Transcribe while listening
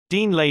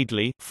Dean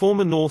Laidley,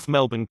 former North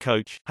Melbourne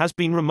coach, has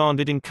been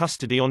remanded in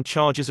custody on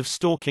charges of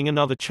stalking and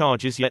other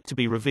charges yet to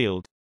be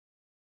revealed.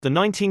 The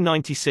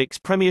 1996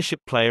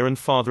 Premiership player and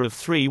father of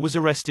three was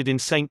arrested in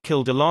St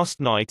Kilda last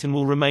night and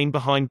will remain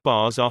behind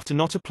bars after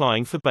not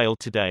applying for bail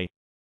today.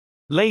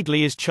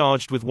 Laidley is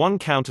charged with one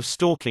count of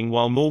stalking,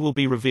 while more will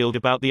be revealed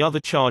about the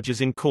other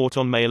charges in court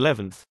on May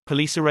 11.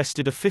 Police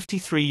arrested a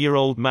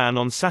 53-year-old man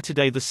on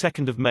Saturday, the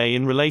 2nd of May,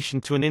 in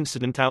relation to an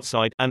incident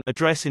outside an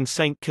address in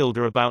St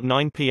Kilda about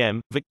 9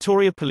 p.m.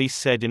 Victoria Police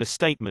said in a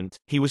statement.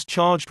 He was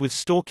charged with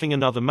stalking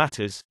and other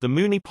matters. The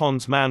Moonee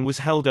Ponds man was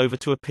held over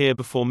to appear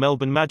before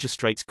Melbourne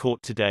Magistrates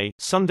Court today,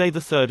 Sunday the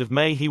 3rd of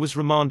May. He was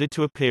remanded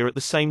to appear at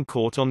the same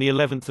court on the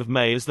 11th of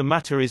May. As the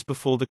matter is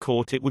before the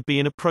court, it would be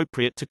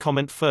inappropriate to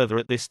comment further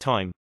at this time.